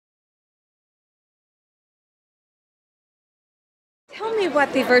Tell me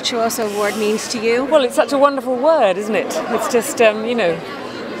what the Virtuoso Award means to you. Well, it's such a wonderful word, isn't it? It's just, you know,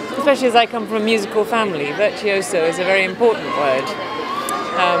 especially as I come from a musical family, virtuoso is a very important word.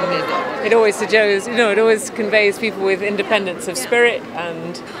 It always suggests, you know, it always conveys people with independence of spirit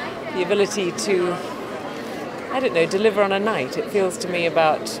and the ability to, I don't know, deliver on a night. It feels to me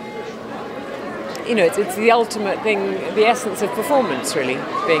about, you know, it's the ultimate thing, the essence of performance, really,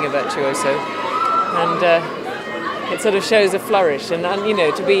 being a virtuoso. And it sort of shows a flourish, and you know,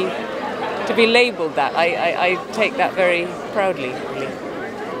 to be labelled that, I take that very proudly, really.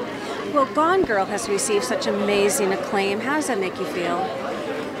 Well, Gone Girl has received such amazing acclaim. How does that make you feel?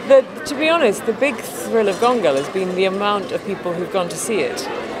 To be honest, the big thrill of Gone Girl has been the amount of people who've gone to see it.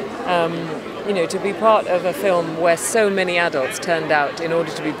 You know, to be part of a film where so many adults turned out in order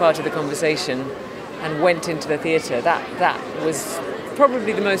to be part of the conversation and went into the theatre, that was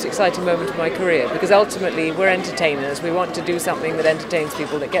probably the most exciting moment of my career, because ultimately we're entertainers. We want to do something that entertains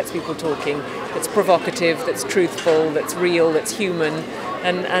people, that gets people talking, that's provocative, that's truthful, that's real, that's human,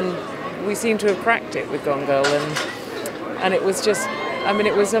 and we seem to have cracked it with Gone Girl, and it was just, I mean,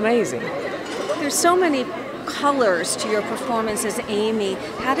 it was amazing. There's so many colors to your performance as Amy.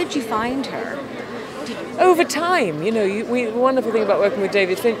 How did you find her? Over time, you know, the wonderful thing about working with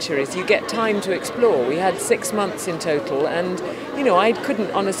David Fincher is you get time to explore. We had 6 months in total, and, you know, I couldn't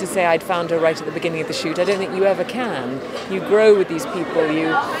honestly say I'd found her right at the beginning of the shoot. I don't think you ever can. You grow with these people,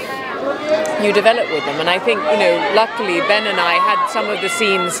 you develop with them, and I think, you know, luckily Ben and I had some of the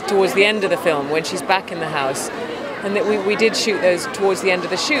scenes towards the end of the film when she's back in the house, and that we did shoot those towards the end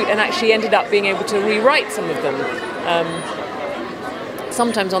of the shoot, and actually ended up being able to rewrite some of them.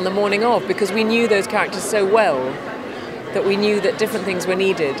 Sometimes on the morning of, because we knew those characters so well that we knew that different things were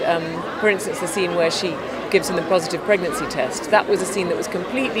needed. For instance, the scene where she gives him the positive pregnancy test, that was a scene that was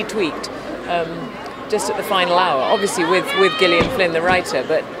completely tweaked just at the final hour, obviously with Gillian Flynn, the writer,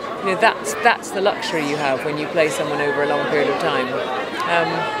 but you know, that's the luxury you have when you play someone over a long period of time.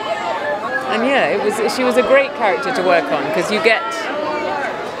 And yeah, she was a great character to work on, because you get,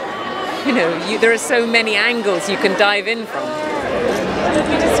 you know, there are so many angles you can dive in from. Let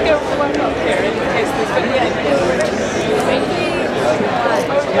me just go one up here in case there's been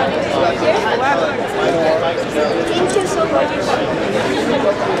Thank you so much.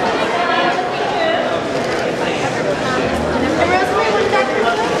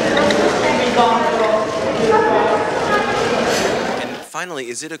 And finally,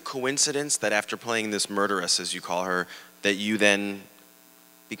 is it a coincidence that after playing this murderess, as you call her, that you then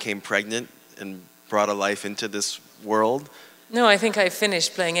became pregnant and brought a life into this world? No, I think I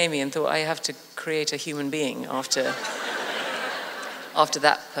finished playing Amy and thought I have to create a human being after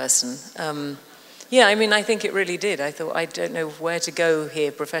that person. Yeah, I mean, I think it really did. I thought, I don't know where to go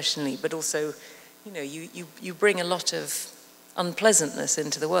here professionally, but also, you know, you bring a lot of unpleasantness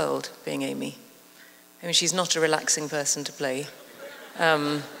into the world, being Amy. I mean, she's not a relaxing person to play.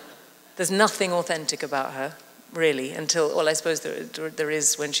 There's nothing authentic about her, really, until, well, I suppose there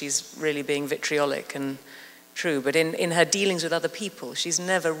is when she's really being vitriolic and true, but in her dealings with other people, she's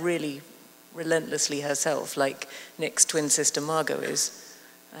never really relentlessly herself, like Nick's twin sister Margot is.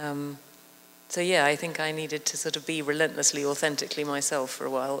 So yeah, I think I needed to sort of be relentlessly, authentically myself for a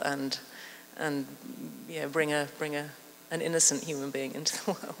while, and yeah, bring an innocent human being into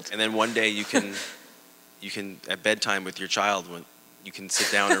the world. And then one day you can at bedtime with your child, when you can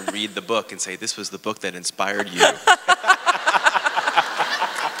sit down and read the book and say, "This was the book that inspired you."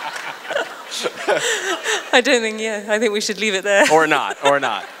 I don't think, yeah, I think we should leave it there. Or not.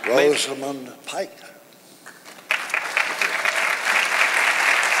 Rosamund Pike.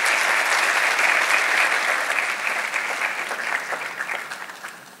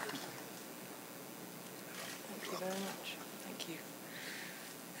 Thank you very much. Thank you.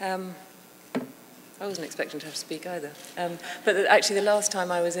 I wasn't expecting to have to speak either. But actually, the last time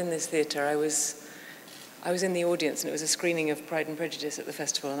I was in this theatre, I was in the audience, and it was a screening of Pride and Prejudice at the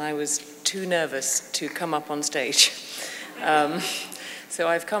festival, and I was too nervous to come up on stage. So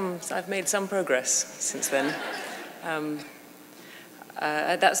I've made some progress since then.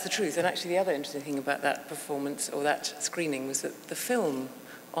 That's the truth. And actually, the other interesting thing about that performance, or that screening, was that the film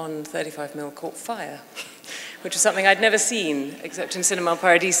on 35mm caught fire, which was something I'd never seen except in Cinema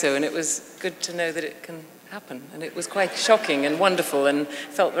Paradiso, and it was good to know that it can happen. And it was quite shocking and wonderful and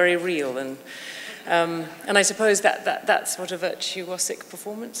felt very real. And I suppose that's what a virtuosic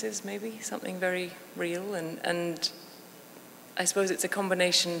performance is, maybe, something very real. And I suppose it's a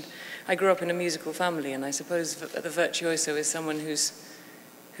combination. I grew up in a musical family, and I suppose the virtuoso is someone who's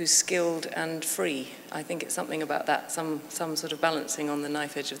skilled and free. I think it's something about that, some sort of balancing on the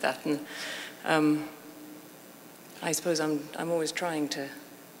knife edge of that. And I suppose I'm always trying to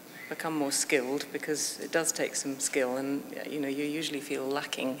become more skilled, because it does take some skill, and you know, you usually feel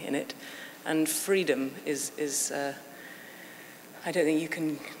lacking in it. And freedom is I don't think you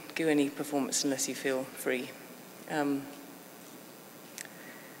can do any performance unless you feel free. And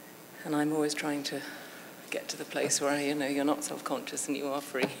I'm always trying to get to the place where, you know, you're not self-conscious and you are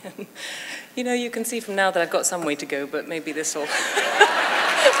free. You know, you can see from now that I've got some way to go, but maybe this will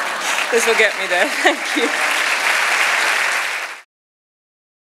this will get me there. Thank you.